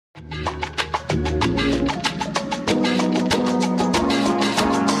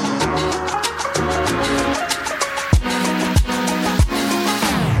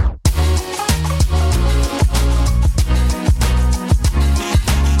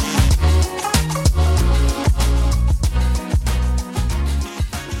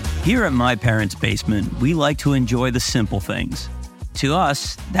Here at My Parents' Basement, we like to enjoy the simple things. To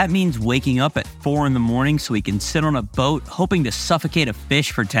us, that means waking up at 4 in the morning so we can sit on a boat hoping to suffocate a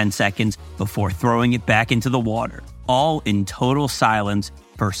fish for 10 seconds before throwing it back into the water, all in total silence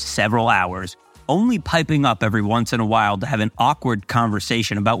for several hours, only piping up every once in a while to have an awkward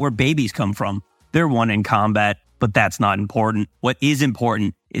conversation about where babies come from. They're one in combat, but that's not important. What is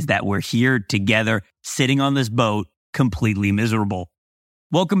important is that we're here together, sitting on this boat, completely miserable.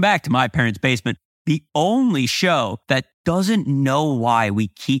 Welcome back to My Parents' Basement, the only show that doesn't know why we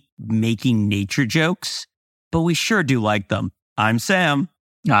keep making nature jokes, but we sure do like them. I'm Sam.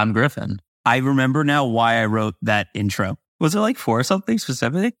 I'm Griffin. I remember now why I wrote that intro. Was it like for something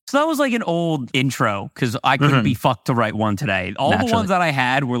specific? So that was like an old intro because I couldn't be fucked to write one today. All the ones that I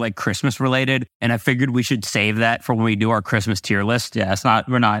had were like Christmas related, and I figured we should save that for when we do our Christmas tier list. Yeah,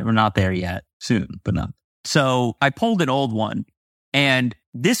 we're not there yet. Soon, but not. So I pulled an old one, and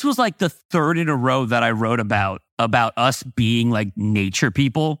this was like the third in a row that I wrote about us being like nature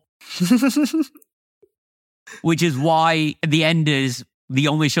people, which is why the end is the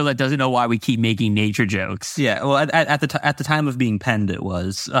only show that doesn't know why we keep making nature jokes. Yeah, well, at the time of being penned, it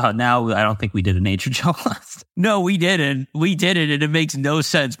was. Now, I don't think we did a nature joke last. No, we didn't. We did it, and it makes no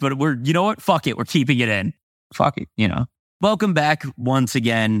sense, but you know what? Fuck it. We're keeping it in. Fuck it, you know. Welcome back once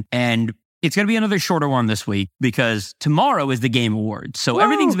again, and it's going to be another shorter one this week because tomorrow is the Game Awards. So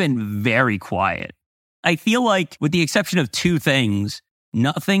everything's been very quiet. I feel like with the exception of two things,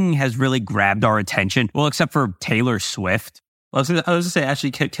 nothing has really grabbed our attention. Well, except for Taylor Swift. Well, I was going to say,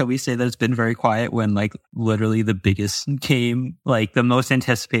 actually, can we say that it's been very quiet when like literally the biggest game, like the most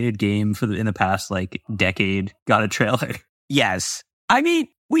anticipated game in the past like decade got a trailer? Yes. I mean,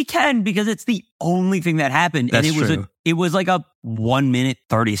 we can because it's the only thing that happened. That's and true. It was like a 1 minute,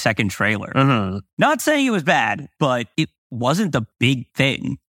 30-second trailer. Mm-hmm. Not saying it was bad, but it wasn't the big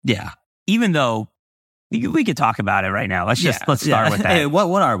thing. Yeah. Even though we could talk about it right now. Let's start with that. Hey,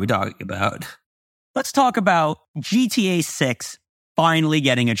 what are we talking about? Let's talk about GTA 6 finally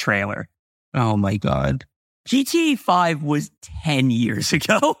getting a trailer. Oh my God. GTA 5 was 10 years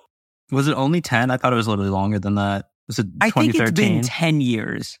ago. Was it only 10? I thought it was literally longer than that. Was it 2013? I think it's been 10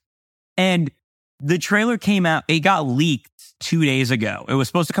 years. And the trailer came out, it got leaked 2 days ago. It was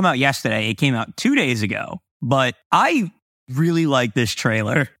supposed to come out yesterday. It came out 2 days ago. But I really like this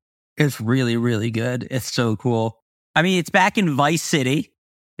trailer. It's really, really good. It's so cool. I mean, it's back in Vice City.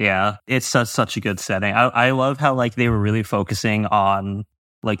 Yeah, it's such a good setting. I love how like they were really focusing on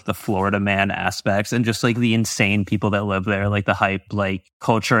like the Florida man aspects and just like the insane people that live there, like the hype, like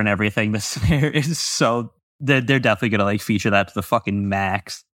culture and everything. This is so they're definitely gonna like feature that to the fucking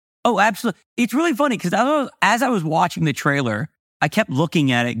max. Oh, absolutely. It's really funny because as I was watching the trailer, I kept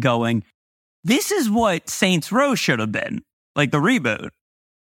looking at it going, this is what Saints Row should have been, like the reboot.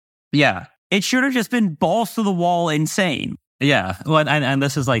 Yeah. It should have just been balls to the wall insane. Yeah. Well, and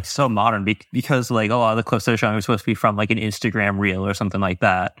this is like so modern because like a lot of the clips they're showing are supposed to be from like an Instagram reel or something like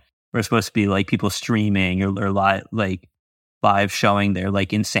that. We're supposed to be like people streaming or live showing their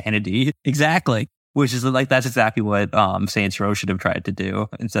like insanity. Exactly. Which is like, that's exactly what Saints Row should have tried to do.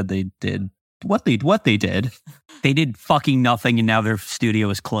 Instead, they did what they did. They did fucking nothing, and now their studio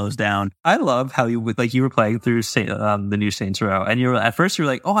is closed down. I love how you were playing through the new Saints Row, and at first you're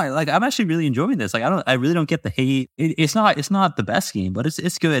like, oh, I'm actually really enjoying this. Like, I really don't get the hate. It's not the best game, but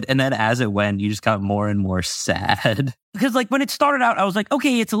it's good. And then as it went, you just got more and more sad because like when it started out, I was like,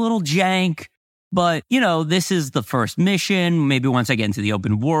 okay, it's a little jank. But, you know, this is the first mission. Maybe once I get into the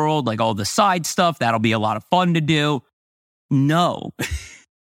open world, like all the side stuff, that'll be a lot of fun to do. No,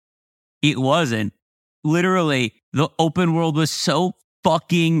 it wasn't. Literally, the open world was so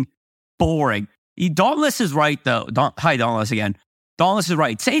fucking boring. Dauntless is right, though. Hi, Dauntless again. Dauntless is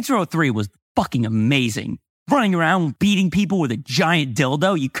right. Saints Row 3 was fucking amazing. Running around, beating people with a giant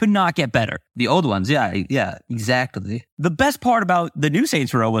dildo. You could not get better. The old ones, yeah, exactly. The best part about the new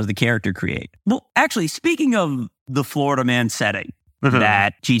Saints Row was the character create. Well, actually, speaking of the Florida man setting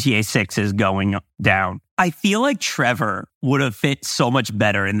that GTA 6 is going down, I feel like Trevor would have fit so much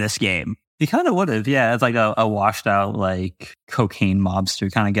better in this game. He kind of would have, yeah. It's like a washed out, like, cocaine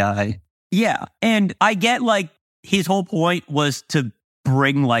mobster kind of guy. Yeah, and I get, like, his whole point was to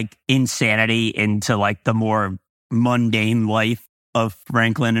bring like insanity into like the more mundane life of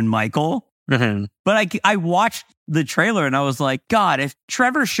Franklin and Michael. Mm-hmm. But I watched the trailer and I was like, God, if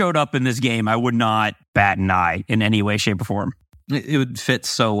Trevor showed up in this game, I would not bat an eye in any way, shape, or form. It would fit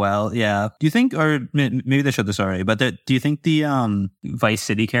so well, yeah. Do you think, or maybe they showed this already, but do you think the Vice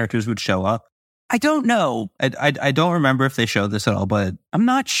City characters would show up? I don't know. I don't remember if they showed this at all, but I'm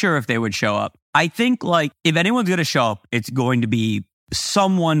not sure if they would show up. I think like if anyone's going to show up, it's going to be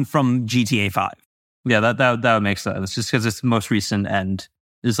someone from GTA 5. Yeah, that would make sense. It's just because it's the most recent and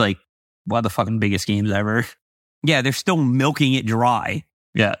it's like one of the fucking biggest games ever. Yeah, they're still milking it dry.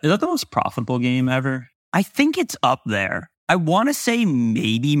 Yeah. Is that the most profitable game ever? I think it's up there. I want to say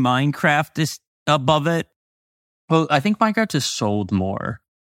maybe Minecraft is above it. Well, I think Minecraft has sold more.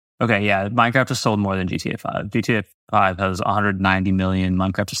 Okay, yeah, Minecraft has sold more than GTA 5. GTA 5 has 190 million.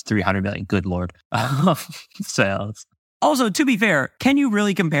 Minecraft is 300 million. Good Lord. Sales. Also, to be fair, can you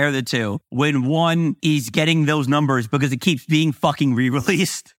really compare the two when one is getting those numbers because it keeps being fucking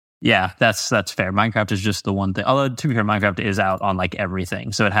re-released? Yeah, that's fair. Minecraft is just the one thing. Although, to be fair, Minecraft is out on like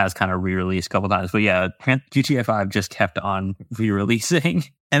everything. So it has kind of re-released a couple times. But yeah, GTA 5 just kept on re-releasing.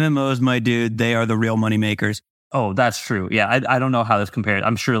 MMOs, my dude, they are the real money makers. Oh, that's true. Yeah, I don't know how this compares.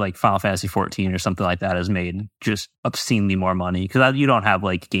 I'm sure like Final Fantasy 14 or something like that has made just obscenely more money because you don't have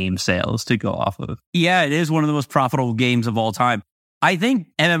like game sales to go off of. Yeah, it is one of the most profitable games of all time. I think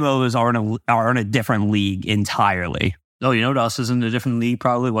MMOs are in a different league entirely. Oh, you know what else is in a different league?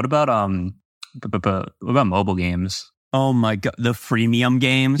 Probably. What about what about mobile games? Oh my god, the freemium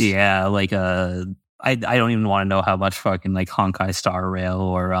games. Yeah, like I don't even want to know how much fucking like Honkai Star Rail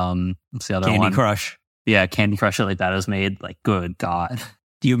or what's the other one? Candy Crush. Yeah, Candy Crush shit like that is made. Like, good God.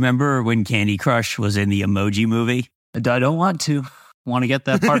 Do you remember when Candy Crush was in the Emoji Movie? I don't want to. I want to get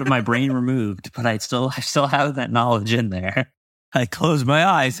that part of my brain removed, but I still have that knowledge in there. I close my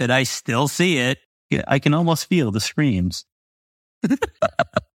eyes and I still see it. Yeah, I can almost feel the screams.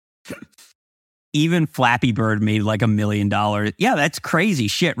 Even Flappy Bird made like $1 million. Yeah, that's crazy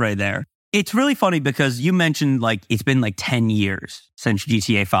shit right there. It's really funny because you mentioned like it's been like 10 years since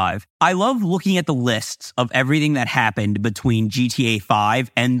GTA 5. I love looking at the lists of everything that happened between GTA 5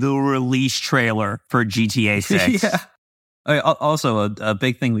 and the release trailer for GTA 6. Yeah. Also, a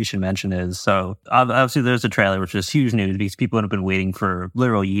big thing we should mention is, so obviously there's a trailer, which is huge news because people have been waiting for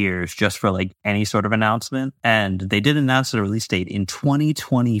literal years just for like any sort of announcement. And they did announce the release date in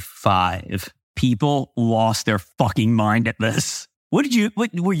 2025. People lost their fucking mind at this. Were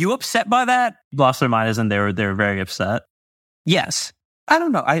you upset by that? Lost their mind as in they were very upset. Yes. I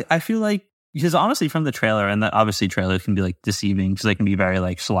don't know. I feel like, because honestly from the trailer, and that obviously trailers can be like deceiving because they can be very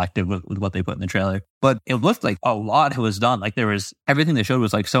like selective with what they put in the trailer. But it looked like a lot was done. Like everything they showed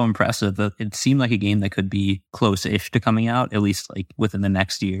was like so impressive that it seemed like a game that could be close-ish to coming out, at least like within the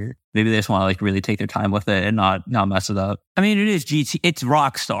next year. Maybe they just want to like really take their time with it and not mess it up. I mean, it's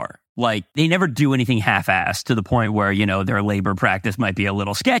Rockstar. Like, they never do anything half-assed to the point where, you know, their labor practice might be a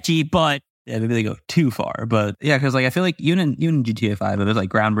little sketchy, but yeah, maybe they go too far. But yeah, because like I feel like even in GTA 5, it was like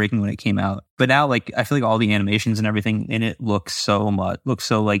groundbreaking when it came out. But now, like, I feel like all the animations and everything in it looks so like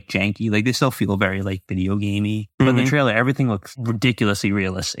janky. Like, they still feel very like video gamey. But in the trailer, everything looks ridiculously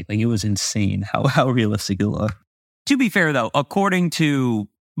realistic. Like, it was insane how realistic it looked. To be fair, though, according to,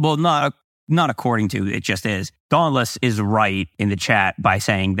 well, not according to, it just is. Dauntless is right in the chat by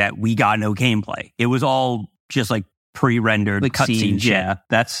saying that we got no gameplay. It was all just like pre-rendered like cutscene shit. Yeah,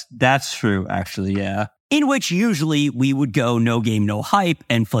 that's true, actually, yeah. In which usually we would go no game, no hype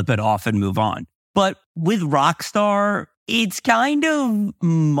and flip it off and move on. But with Rockstar, it's kind of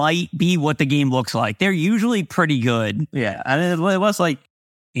might be what the game looks like. They're usually pretty good. Yeah, and it was like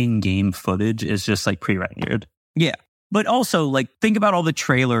in-game footage is just like pre-rendered. Yeah. But also, like, think about all the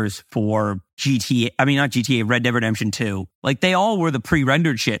trailers for not GTA, Red Dead Redemption 2. Like, they all were the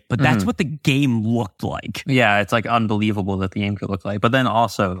pre-rendered shit, but that's what the game looked like. Yeah, it's, like, unbelievable that the game could look like. But then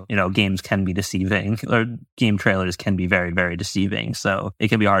also, you know, games can be deceiving, or game trailers can be very, very deceiving, so it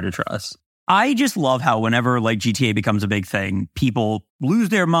can be hard to trust. I just love how whenever, like, GTA becomes a big thing, people lose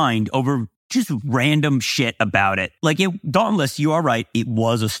their mind over just random shit about it. Like, Dauntless, you are right, it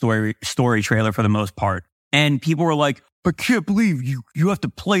was a story trailer for the most part. And people were like, I can't believe you have to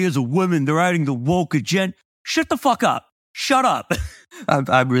play as a woman. They're adding the woke agenda. Shut the fuck up. Shut up.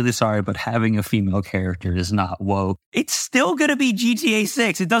 I'm really sorry, but having a female character is not woke. It's still going to be GTA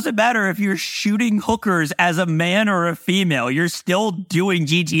 6. It doesn't matter if you're shooting hookers as a man or a female. You're still doing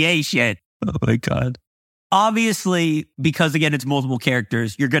GTA shit. Oh my God. Obviously, because again, it's multiple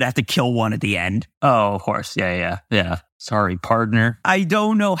characters, you're going to have to kill one at the end. Oh, of course. Yeah. Sorry, partner. I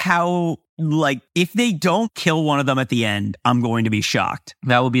don't know how, like, if they don't kill one of them at the end, I'm going to be shocked.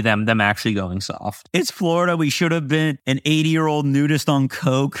 That will be them actually going soft. It's Florida. We should have been an 80-year-old nudist on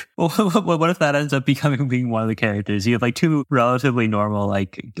coke. What if that ends up being one of the characters? You have like two relatively normal,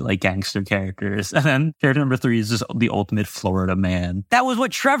 like gangster characters. And then character number 3 is just the ultimate Florida man. That was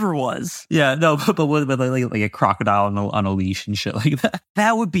what Trevor was. Yeah, no, but with like a crocodile on a leash and shit like that.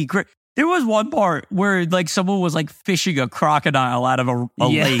 That would be great. There was one part where like someone was like fishing a crocodile out of a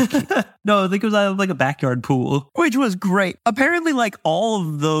lake. No, I think it was out of like a backyard pool. Which was great. Apparently, like all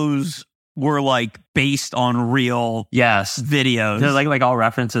of those were like based on real videos. They're like all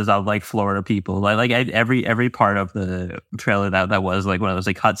references of like Florida people. Like every part of the trailer that was like one of those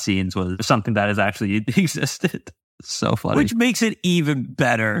like cutscenes was something that has actually existed. So funny. Which makes it even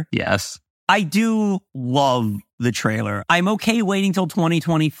better. Yes. I do love the trailer. I'm okay waiting till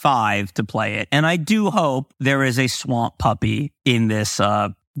 2025 to play it. And I do hope there is a swamp puppy in this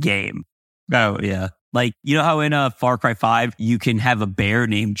game. Oh, yeah. Like, you know how in Far Cry 5, you can have a bear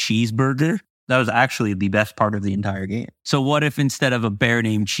named Cheeseburger? That was actually the best part of the entire game. So what if instead of a bear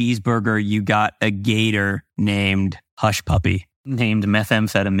named Cheeseburger, you got a gator named Hush Puppy? Named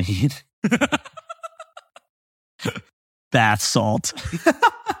Methamphetamine. That's salt.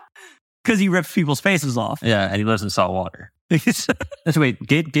 Because he rips people's faces off. Yeah, and he lives in salt water. Wait,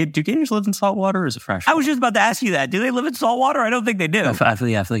 do gators live in salt water or is it fresh water? I was just about to ask you that. Do they live in salt water? I don't think they do. I feel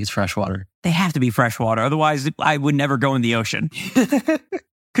like it's fresh water. They have to be fresh water. Otherwise, I would never go in the ocean.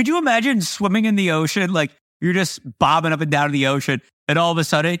 Could you imagine swimming in the ocean? Like, you're just bobbing up and down in the ocean, and all of a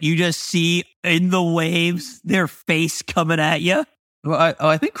sudden, you just see in the waves their face coming at you? Well,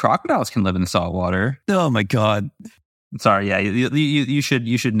 I think crocodiles can live in salt water. Oh, my God. Sorry, yeah, you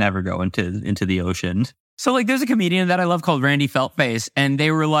should never go into the ocean. So, like, there's a comedian that I love called Randy Feltface, and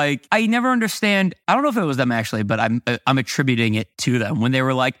they were like, I never understand. I don't know if it was them actually, but I'm attributing it to them when they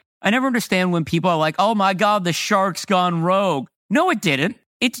were like, I never understand when people are like, oh my God, the shark's gone rogue. No, it didn't.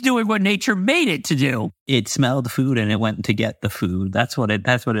 It's doing what nature made it to do. It smelled food and it went to get the food. That's what it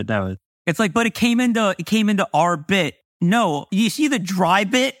does. It's like, but it came into our bit. No, you see the dry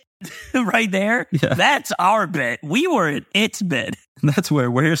bit right there? Yeah. That's our bit. We were in its bit. That's where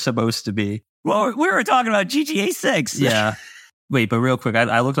we're supposed to be. Well, we were talking about GTA 6. Yeah. Wait, but real quick,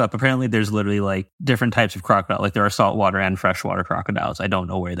 I looked up. Apparently, there's literally like different types of crocodile. Like there are saltwater and freshwater crocodiles. I don't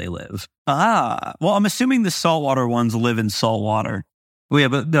know where they live. Ah, well, I'm assuming the saltwater ones live in saltwater. Well, yeah,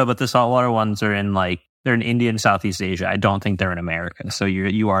 but the saltwater ones are in they're in India and Southeast Asia. I don't think they're in America. So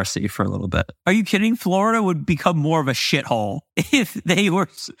you are safe for a little bit. Are you kidding? Florida would become more of a shithole if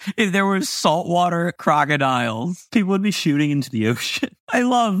there were saltwater crocodiles. People would be shooting into the ocean. I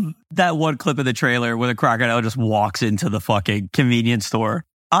love that one clip of the trailer where the crocodile just walks into the fucking convenience store.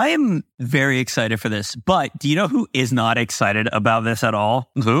 I am very excited for this, but do you know who is not excited about this at all?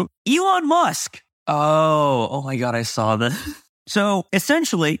 Who? Elon Musk. Oh my God, I saw this. So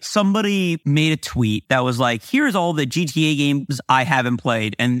essentially, somebody made a tweet that was like, here's all the GTA games I haven't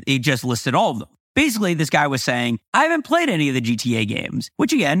played. And it just listed all of them. Basically, this guy was saying, I haven't played any of the GTA games,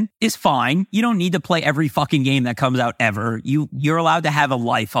 which again is fine. You don't need to play every fucking game that comes out ever. You're allowed to have a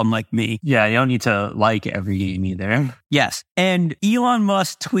life, unlike me. Yeah, you don't need to like every game either. Yes. And Elon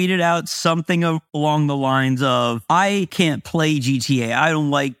Musk tweeted out something along the lines of, I can't play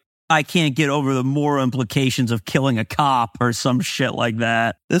GTA. I can't get over the moral implications of killing a cop or some shit like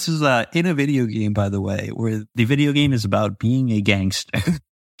that. This is in a video game, by the way, where the video game is about being a gangster.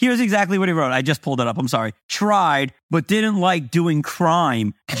 Here's exactly what he wrote. I just pulled it up. I'm sorry. Tried, but didn't like doing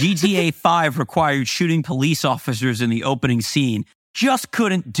crime. GTA 5 required shooting police officers in the opening scene. Just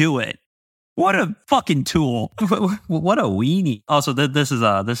couldn't do it. What a fucking tool. What a weenie. Also, this is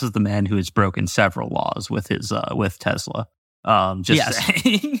the man who has broken several laws with his with Tesla.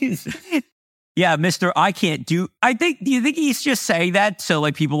 Saying. Yeah, Mr. I can't do. Do you think he's just saying that so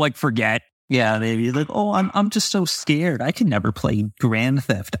like people like forget? Yeah, maybe like, oh, I'm just so scared. I can never play Grand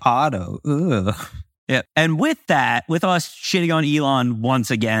Theft Auto. Ugh. Yeah. And with that, with us shitting on Elon once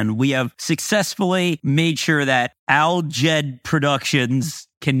again, we have successfully made sure that Al Jed Productions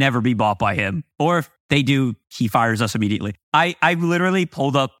can never be bought by him. Or if they do, he fires us immediately. I literally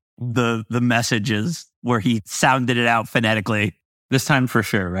pulled up the messages where he sounded it out phonetically. This time for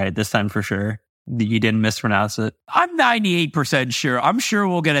sure, right? This time for sure. You didn't mispronounce it? I'm 98% sure. I'm sure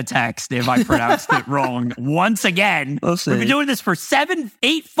we'll get a text if I pronounced it wrong once again. We'll see. We've been doing this for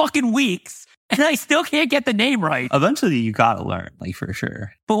 7-8 fucking weeks, and I still can't get the name right. Eventually, you gotta learn, like for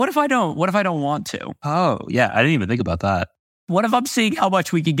sure. But what if I don't? What if I don't want to? Oh, yeah. I didn't even think about that. What if I'm seeing how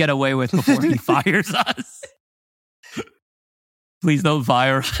much we can get away with before he fires us? Please don't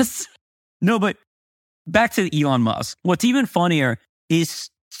fire us. No, but back to Elon Musk. What's even funnier is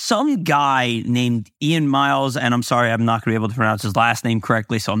some guy named Ian Miles, and I'm sorry, I'm not going to be able to pronounce his last name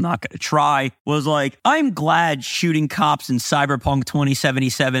correctly, so I'm not going to try, was like, I'm glad shooting cops in Cyberpunk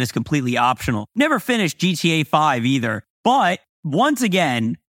 2077 is completely optional. Never finished GTA 5 either. But once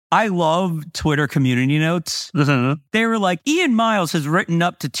again, I love Twitter community notes. They were like, Ian Miles has written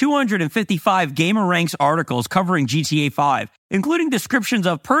up to 255 GamerRanks articles covering GTA 5, including descriptions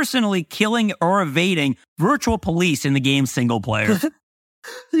of personally killing or evading virtual police in the game's single player.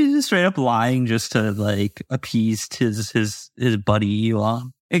 He's just straight up lying just to like appease his buddy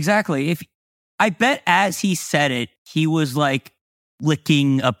Elon. Exactly. I bet as he said it, he was like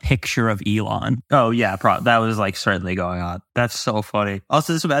licking a picture of Elon. Oh yeah, that was like certainly going on. That's so funny.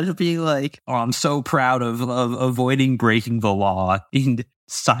 Also, just imagine being like, "Oh, I'm so proud of avoiding breaking the law in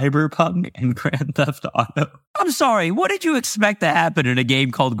Cyberpunk and Grand Theft Auto." I'm sorry, what did you expect to happen in a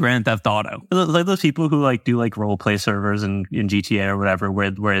game called Grand Theft Auto? Like those people who like do like role play servers in GTA or whatever,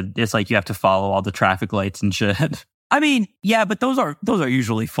 where it's like you have to follow all the traffic lights and shit. I mean, yeah, but those are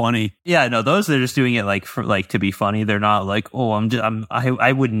usually funny. Yeah, no, they're just doing it like to be funny. They're not like, oh,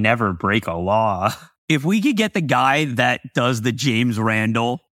 I would never break a law. If we could get the guy that does the James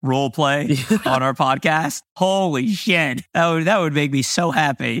Randall role play on our podcast, holy shit, that would make me so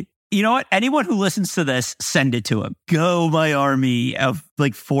happy. You know what? Anyone who listens to this, send it to him. Go, my army of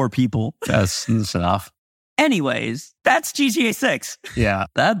like 4 people. That's enough. Anyways, that's GTA 6. Yeah,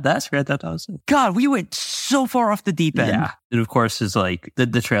 that's Grand Theft Auto 6. God, we went so far off the deep end. Yeah, and of course, is like the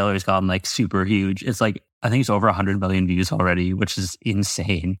trailer has gone like super huge. It's like I think it's over 100 million views already, which is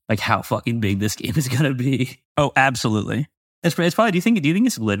insane. Like how fucking big this game is gonna be. Oh, absolutely. It's probably. Do you think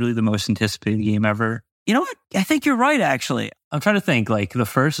it's literally the most anticipated game ever? You know what? I think you're right, actually. I'm trying to think, like, the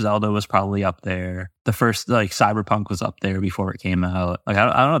first Zelda was probably up there. The first, like, Cyberpunk was up there before it came out. Like, I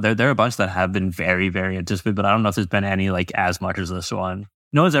don't know. There are a bunch that have been very, very anticipated, but I don't know if there's been any, like, as much as this one.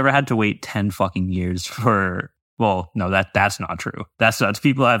 No one's ever had to wait 10 fucking years for... Well, no, that's not true. That's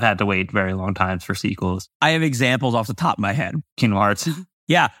people have had to wait very long times for sequels. I have examples off the top of my head. Kingdom Hearts.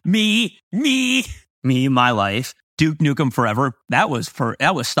 Yeah, me, my life. Duke Nukem Forever. That was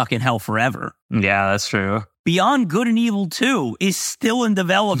stuck in hell forever. Yeah, that's true. Beyond Good and Evil 2 is still in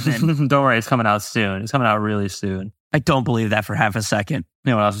development. Don't worry, it's coming out soon. It's coming out really soon. I don't believe that for half a second.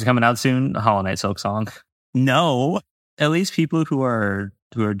 You know what else is coming out soon? Hollow Knight Silksong. No. At least people who are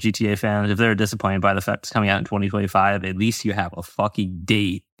GTA fans, if they're disappointed by the fact it's coming out in 2025, at least you have a fucking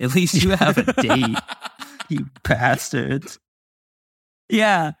date. At least you have a date. You bastards.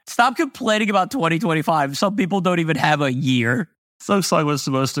 Yeah. Stop complaining about 2025. Some people don't even have a year. Silksong was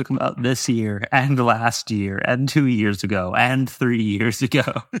supposed to come out this year and last year and 2 years ago and 3 years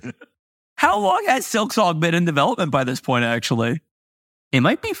ago. How long has Silksong been in development by this point, actually? It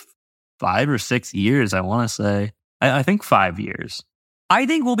might be 5 or 6 years, I want to say. I think 5 years. I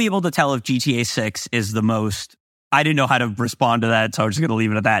think we'll be able to tell if GTA 6 is the most... I didn't know how to respond to that, so I'm just going to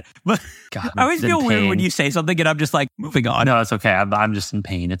leave it at that. But God, I always feel weird when you say something and I'm just like, moving on. No, it's okay. I'm just in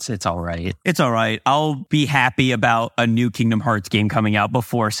pain. It's all right. It's all right. I'll be happy about a new Kingdom Hearts game coming out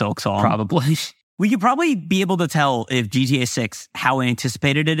before Silksong. Probably. We could probably be able to tell if GTA 6, how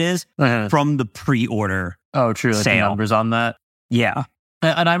anticipated it is from the pre-order. Oh, true. Like the numbers on that. Yeah.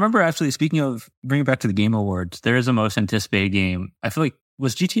 And I remember actually, speaking of bringing it back to the Game Awards, there is a most anticipated game. I feel like,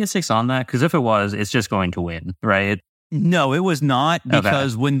 was GTA 6 on that? Because if it was, it's just going to win, right? No, it was not,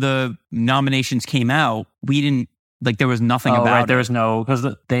 because when the nominations came out, we didn't, like, there was nothing about right. it. There was no, because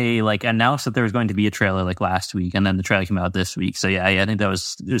they, like, announced that there was going to be a trailer, like, last week, and then the trailer came out this week. So, yeah, I think it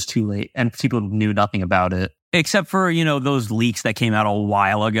was too late, and people knew nothing about it. Except for, those leaks that came out a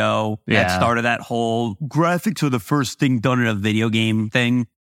while ago that started that whole graphics are the first thing done in a video game thing.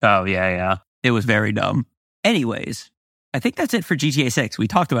 Oh, yeah. It was very dumb. Anyways, I think that's it for GTA 6. We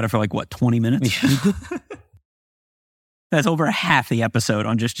talked about it for 20 minutes? Yeah. That's over half the episode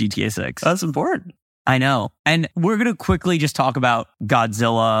on just GTA 6. That's important. I know. And we're going to quickly just talk about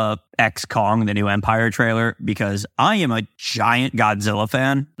Godzilla X Kong, the new Empire trailer, because I am a giant Godzilla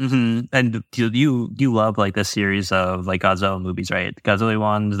fan. Mm-hmm. And you love this series of Godzilla movies, right? Godzilla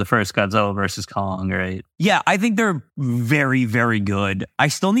 1 is the first Godzilla versus Kong, right? Yeah, I think they're very, very good. I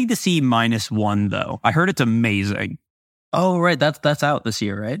still need to see -1 though. I heard it's amazing. Oh, right. That's out this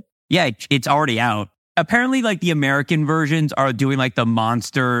year, right? Yeah, it's already out. Apparently, the American versions are doing the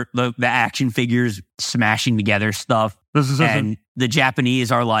monster, the action figures smashing together stuff. And the Japanese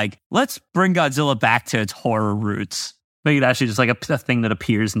are let's bring Godzilla back to its horror roots. Make it actually just a thing that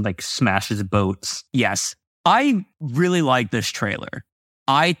appears and smashes boats. Yes. I really like this trailer.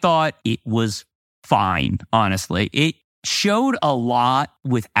 I thought it was fine, honestly. It showed a lot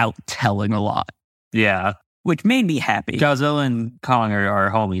without telling a lot. Yeah. Which made me happy. Godzilla and Kong are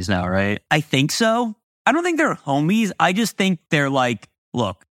homies now, right? I think so. I don't think they're homies. I just think they're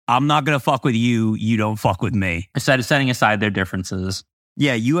look, I'm not going to fuck with you. You don't fuck with me. Instead of setting aside their differences.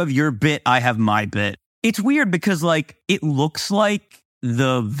 Yeah, you have your bit. I have my bit. It's weird because it looks like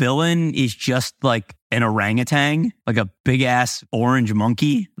the villain is just like an orangutan, like a big ass orange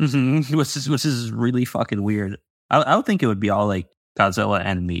monkey. Mm-hmm. Which is really fucking weird. I would think it would be all like Godzilla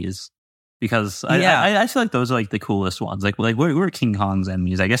enemies. Because I feel like those are like the coolest ones. Like what are King Kong's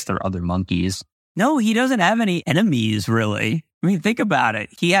enemies? I guess they're other monkeys. No, he doesn't have any enemies, really. I mean, think about it.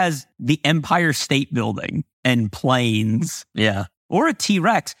 He has the Empire State Building and planes. Yeah. Or a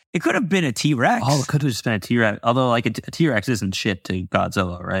T-Rex. It could have been a T-Rex. Oh, it could have just been a T-Rex. Although like a T-Rex isn't shit to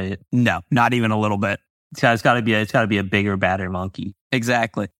Godzilla, right? No, not even a little bit. It's got to be a bigger, badder monkey.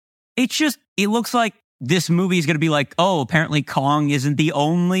 Exactly. It looks like this movie is going to be like, oh, apparently Kong isn't the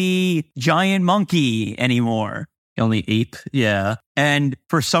only giant monkey anymore. The only ape. Yeah. And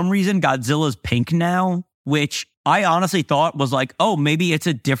for some reason, Godzilla's pink now, which I honestly thought was like, oh, maybe it's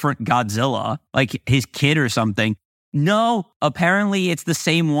a different Godzilla, like his kid or something. No, apparently it's the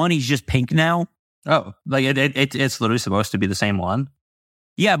same one. He's just pink now. Oh, like it's literally supposed to be the same one.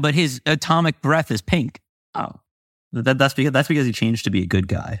 Yeah, but his atomic breath is pink. Oh, that's because he changed to be a good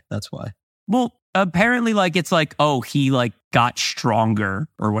guy. That's why. Well, apparently, like, it's like, oh, he, like, got stronger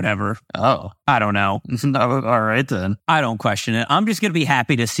or whatever. Oh. I don't know. No, all right, then. I don't question it. I'm just going to be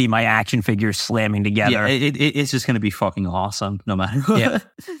happy to see my action figures slamming together. Yeah, it's just going to be fucking awesome, no matter what. Yeah.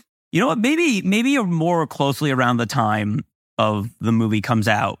 You know what? Maybe more closely around the time of the movie comes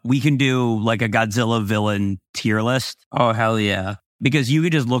out, we can do, like, a Godzilla villain tier list. Oh, hell yeah. Because you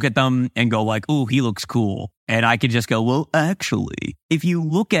could just look at them and go like, ooh, he looks cool. And I could just go, well, actually, if you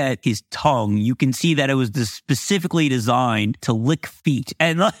look at his tongue, you can see that it was specifically designed to lick feet.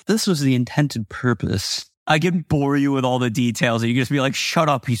 And this was the intended purpose. I can bore you with all the details. And you can just be like, shut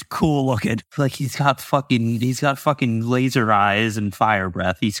up, he's cool looking. Like he's got fucking laser eyes and fire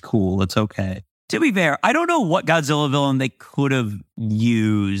breath. He's cool. It's okay. To be fair, I don't know what Godzilla villain they could have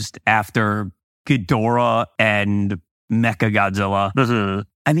used after Ghidorah and Mechagodzilla. Mm-hmm.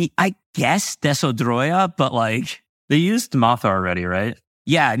 I mean, I guess Desodroya, but like... They used Mothra already, right?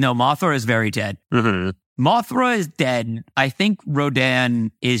 Yeah, no, Mothra is very dead. Mm-hmm. Mothra is dead. I think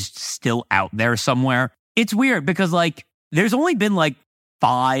Rodan is still out there somewhere. It's weird because like there's only been like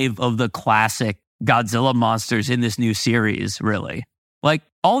 5 of the classic Godzilla monsters in this new series, really. Like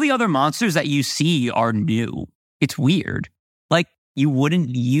all the other monsters that you see are new. It's weird. Like you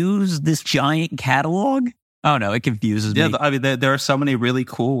wouldn't use this giant catalog? Oh no, it confuses me. Yeah, I mean, there are so many really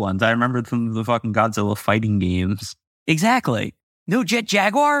cool ones. I remember from the fucking Godzilla fighting games. Exactly. No Jet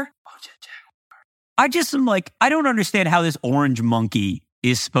Jaguar? Oh, Jet Jaguar. I just am like, I don't understand how this orange monkey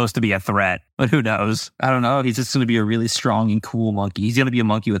is supposed to be a threat, but who knows? I don't know. He's just going to be a really strong and cool monkey. He's going to be a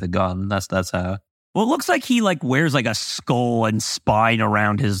monkey with a gun. That's how. Well, it looks like he like wears like a skull and spine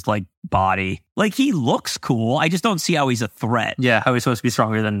around his like body. Like he looks cool. I just don't see how he's a threat. Yeah, how he's supposed to be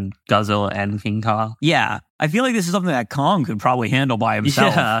stronger than Godzilla and King Kong. Yeah, I feel like this is something that Kong could probably handle by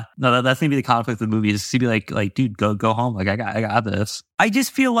himself. Yeah, no, that's gonna be the conflict of the movie. Is to be like, dude, go home. Like I got this. I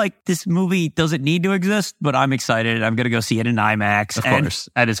just feel like this movie doesn't need to exist, but I'm excited. I'm gonna go see it in IMAX. Of course,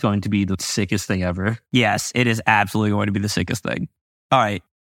 and it's going to be the sickest thing ever. Yes, it is absolutely going to be the sickest thing. All right.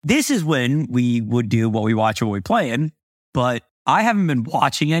 This is when we would do what we watch or what we play in, but I haven't been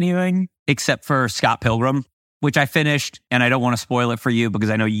watching anything except for Scott Pilgrim, which I finished, and I don't want to spoil it for you because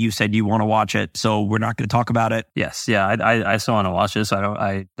I know you said you want to watch it, so we're not going to talk about it. Yes, yeah, I still want to watch it, so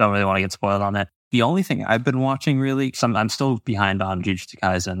I don't really want to get spoiled on it. The only thing I've been watching really, I'm still behind on Jujutsu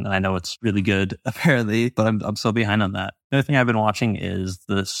Kaisen, and I know it's really good apparently, but I'm still behind on that. The other thing I've been watching is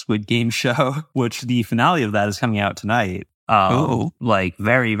the Squid Game show, which the finale of that is coming out tonight. Like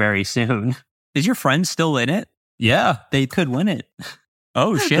very, very soon. Is your friend still in it? Yeah, they could win it.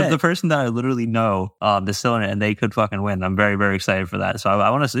 Oh, shit. The person that I literally know is still in it, and they could fucking win. I'm very, very excited for that. So I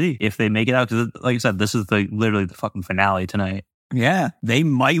want to see if they make it out. Because, like I said, this is literally the fucking finale tonight. Yeah, they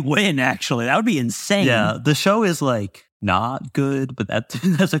might win, actually. That would be insane. Yeah, the show is like not good, but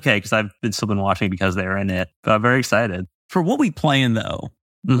that's okay because I've still been watching because they're in it. But I'm very excited. For what we playing, though,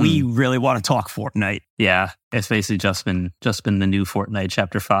 we really want to talk Fortnite. Yeah, it's basically just been the new Fortnite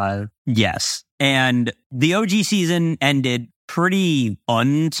Chapter 5. Yes. And the OG season ended pretty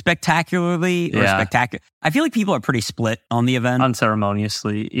unspectacularly or spectacular. I feel like people are pretty split on the event.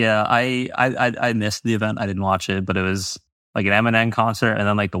 Unceremoniously. Yeah, I missed the event. I didn't watch it, but it was like an Eminem concert, and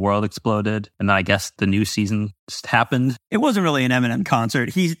then like the world exploded, and then I guess the new season just happened. It wasn't really an Eminem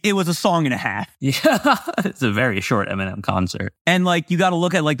concert. It was a song and a half. Yeah, it's a very short Eminem concert. And like you got to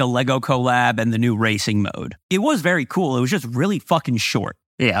look at like the Lego collab and the new racing mode. It was very cool. It was just really fucking short.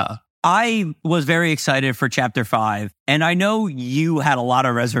 Yeah. I was very excited for Chapter 5, and I know you had a lot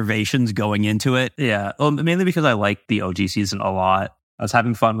of reservations going into it. Yeah, well, mainly because I liked the OG season a lot. I was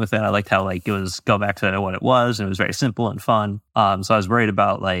having fun with it. I liked how like it was go back to what it was, and it was very simple and fun. So I was worried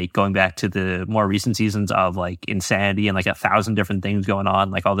about like going back to the more recent seasons of like insanity and like 1,000 different things going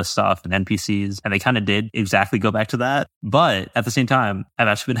on, like all this stuff and NPCs, and they kind of did exactly go back to that. But at the same time, I've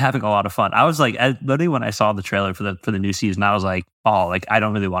actually been having a lot of fun. I was like, literally when I saw the trailer for the new season, I was like, oh, like I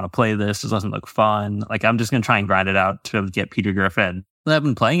don't really want to play this. This doesn't look fun. Like I'm just gonna try and grind it out to get Peter Griffin. I've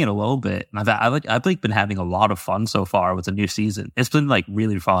been playing it a little bit, and I've been having a lot of fun so far with the new season. It's been like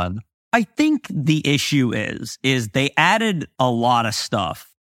really fun. I think the issue is they added a lot of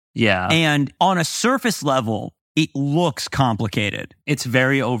stuff. Yeah. And on a surface level, it looks complicated. It's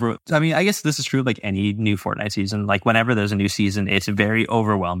very I mean, I guess this is true of like any new Fortnite season. Like whenever there's a new season, it's very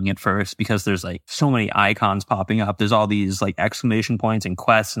overwhelming at first because there's like so many icons popping up. There's all these like exclamation points and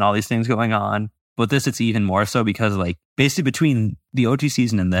quests and all these things going on. But this, it's even more so because like basically between the OG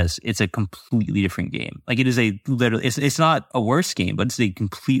season and this, it's a completely different game. Like it is it's not a worse game, but it's a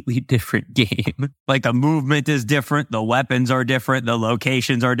completely different game. Like the movement is different. The weapons are different. The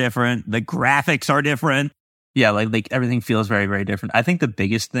locations are different. The graphics are different. Yeah, like everything feels very, very different. I think the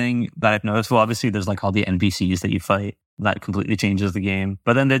biggest thing that I've noticed, well, obviously there's like all the NPCs that you fight. That completely changes the game.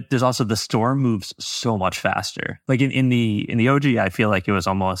 But then there's also the storm moves so much faster. Like in the OG, I feel like it was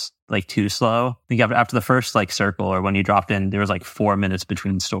almost like too slow. I think after the first like circle or when you dropped in, there was like 4 minutes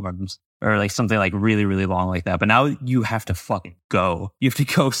between storms or like something like really, really long like that. But now you have to fucking go. You have to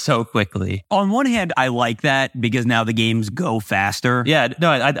go so quickly. On one hand, I like that because now the games go faster. Yeah,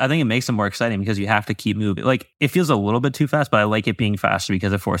 no, I think it makes them more exciting because you have to keep moving. Like it feels a little bit too fast, but I like it being faster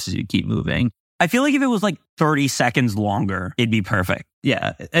because it forces you to keep moving. I feel like if it was like 30 seconds longer, it'd be perfect.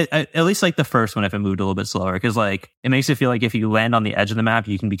 Yeah, at least like the first one if it moved a little bit slower, because like it makes it feel like if you land on the edge of the map,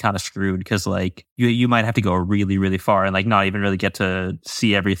 you can be kind of screwed because like you might have to go really, really far and like not even really get to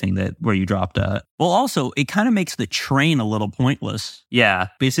see everything that where you dropped at. Well, also, it kind of makes the train a little pointless. Yeah,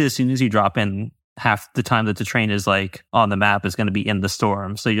 basically as soon as you drop in, half the time that the train is like on the map is going to be in the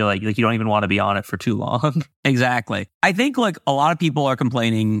storm. So you're like you don't even want to be on it for too long. Exactly. I think like a lot of people are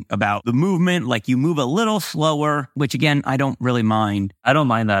complaining about the movement. Like you move a little slower, which again, I don't really mind. I don't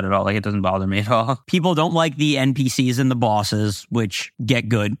mind that at all. Like it doesn't bother me at all. People don't like the NPCs and the bosses, which get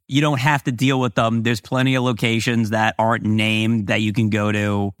good. You don't have to deal with them. There's plenty of locations that aren't named that you can go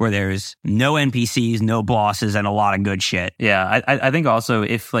to where there's no NPCs, no bosses, and a lot of good shit. Yeah. I think also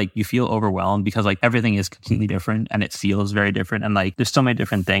if like you feel overwhelmed because like everything is completely different and it feels very different. And like, there's so many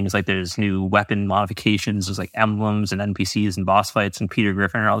different things. Like there's new weapon modifications. There's like emblems and NPCs and boss fights and Peter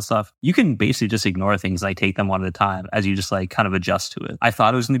Griffin and all this stuff. You can basically just ignore things, like take them one at a time as you just like kind of adjust to it. I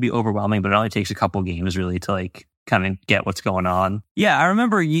thought it was going to be overwhelming, but it only takes a couple games really to like kind of get what's going on. Yeah. I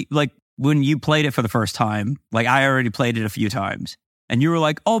remember when you played it for the first time, like I already played it a few times. And you were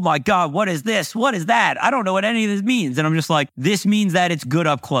like, oh my God, what is this? What is that? I don't know what any of this means. And I'm just like, this means that it's good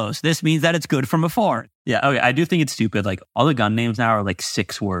up close. This means that it's good from afar. Yeah, okay. I do think it's stupid. Like all the gun names now are like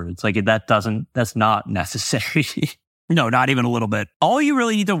 6 words. Like that's not necessary. No, not even a little bit. All you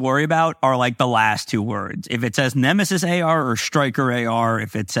really need to worry about are like the last 2 words. If it says Nemesis AR or Striker AR,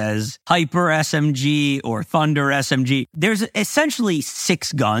 if it says Hyper SMG or Thunder SMG, there's essentially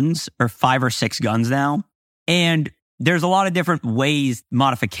 6 guns or 5 or 6 guns now. And there's a lot of different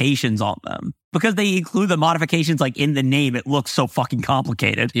modifications on them. Because they include the modifications like in the name, it looks so fucking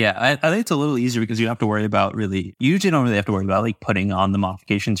complicated. Yeah, I think it's a little easier because you don't have to worry about you usually don't really have to worry about like putting on the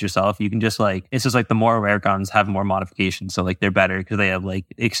modifications yourself. You can just like, it's just like the more rare guns have more modifications. So like they're better because they have like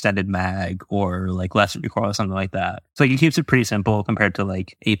extended mag or like less recoil or something like that. So like it keeps it pretty simple compared to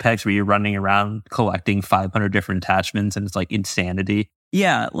like Apex where you're running around collecting 500 different attachments and it's like insanity.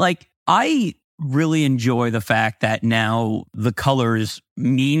 Yeah, like I really enjoy the fact that now the colors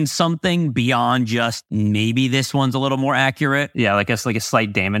mean something beyond just maybe this one's a little more accurate. Yeah, like it's like a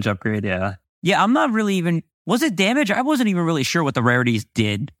slight damage upgrade. Yeah, I'm not really even, was it damage? I wasn't even really sure what the rarities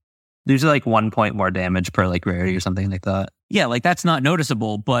did. There's like 1 point more damage per like rarity or something like that. Yeah, like that's not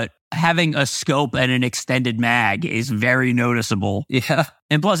noticeable, but having a scope and an extended mag is very noticeable. Yeah.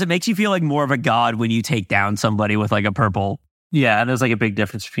 And plus it makes you feel like more of a god when you take down somebody with like a purple. Yeah, and there's like a big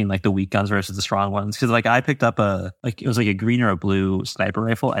difference between like the weak guns versus the strong ones. Because like I picked up it was like a green or a blue sniper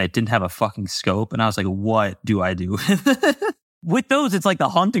rifle and it didn't have a fucking scope. And I was like, what do I do? With those, it's like the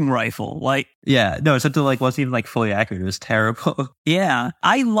hunting rifle. Like, yeah, no, it's something like wasn't even like fully accurate. It was terrible. Yeah,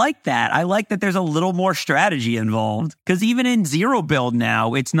 I like that. I like that there's a little more strategy involved. Because even in zero build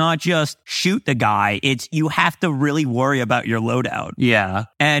now, it's not just shoot the guy. It's you have to really worry about your loadout. Yeah.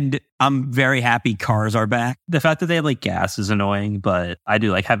 And I'm very happy cars are back. The fact that they have like gas is annoying, but I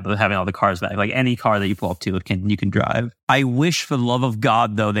do like having all the cars back. Like any car that you pull up to, you can drive. I wish for the love of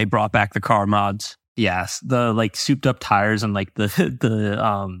God, though, they brought back the car mods. Yes, the like souped up tires and like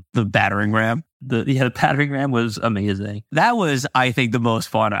the battering ram. The battering ram was amazing. That was, I think, the most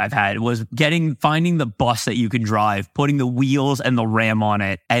fun I've had was finding the bus that you can drive, putting the wheels and the ram on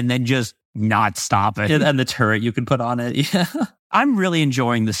it, and then just not stop it. And the turret you can put on it. Yeah. I'm really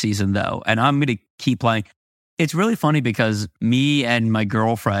enjoying the season though, and I'm going to keep playing. It's really funny because me and my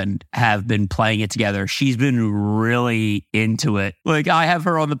girlfriend have been playing it together. She's been really into it. Like, I have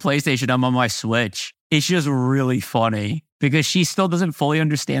her on the PlayStation, I'm on my Switch. It's just really funny because she still doesn't fully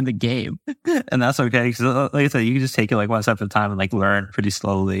understand the game. And that's okay. Because like I said, you can just take it like one step at a time and like learn pretty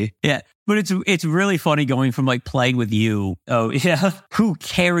slowly. Yeah. But it's really funny going from like playing with you. Oh, yeah. Who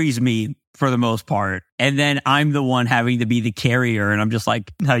carries me for the most part. And then I'm the one having to be the carrier. And I'm just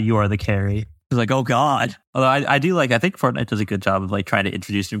like, how you are the carry. It's like, oh God. Although I do like, I think Fortnite does a good job of like trying to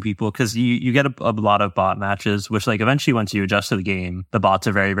introduce new people because you get a lot of bot matches, which like eventually once you adjust to the game, the bots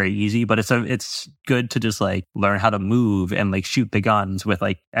are very, very easy. But it's good to just like learn how to move and like shoot the guns with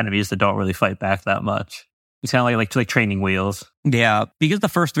like enemies that don't really fight back that much. It's kind of like training wheels. Yeah, because the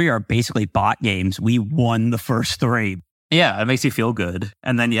first 3 are basically bot games. We won the first 3. Yeah, it makes you feel good.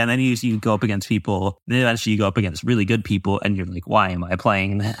 And then you go up against people. Then eventually you go up against really good people and you're like, why am I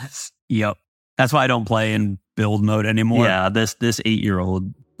playing this? Yep. That's why I don't play in build mode anymore. Yeah, this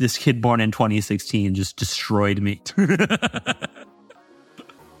 8-year-old, this kid born in 2016 just destroyed me.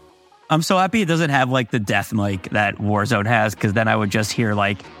 I'm so happy it doesn't have like the death mic that Warzone has, because then I would just hear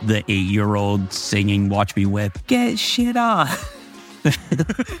like the 8-year-old singing Watch Me Whip. Get shit on.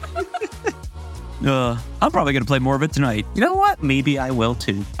 I'm probably going to play more of it tonight. You know what? Maybe I will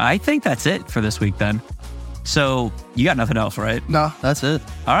too. I think that's it for this week then. So you got nothing else, right? No, that's it.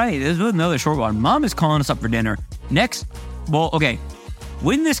 All right, this was another short one. Mom is calling us up for dinner.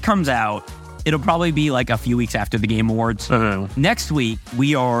 When this comes out, it'll probably be like a few weeks after the Game Awards. Next week,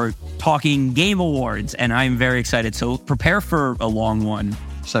 we are talking Game Awards, and I'm very excited. So prepare for a long one.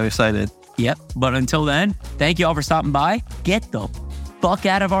 So excited. Yep. But until then, thank you all for stopping by. Get the fuck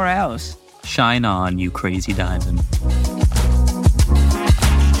out of our house. Shine on, you crazy diamond.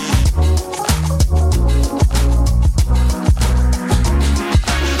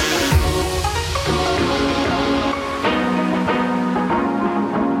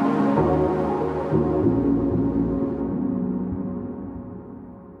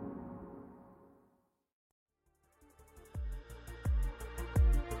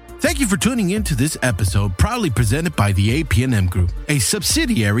 Thank you for tuning in to this episode, proudly presented by the APNM Group, a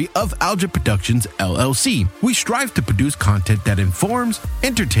subsidiary of Alger Productions, LLC. We strive to produce content that informs,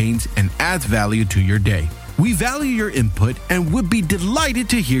 entertains, and adds value to your day. We value your input and would be delighted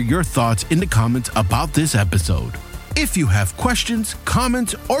to hear your thoughts in the comments about this episode. If you have questions,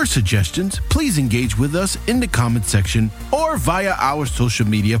 comments, or suggestions, please engage with us in the comment section or via our social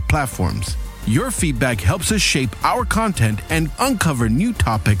media platforms. Your feedback helps us shape our content and uncover new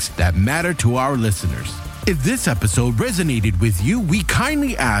topics that matter to our listeners. If this episode resonated with you, we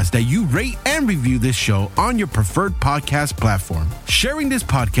kindly ask that you rate and review this show on your preferred podcast platform. Sharing this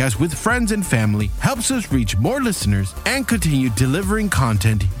podcast with friends and family helps us reach more listeners and continue delivering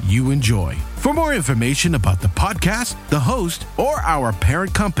content you enjoy. For more information about the podcast, the host, or our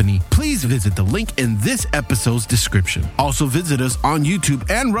parent company, please visit the link in this episode's description. Also visit us on YouTube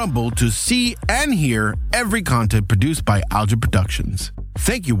and Rumble to see and hear every content produced by Alger Productions.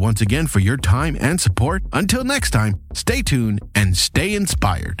 Thank you once again for your time and support. Until next time, stay tuned and stay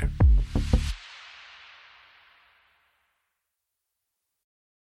inspired.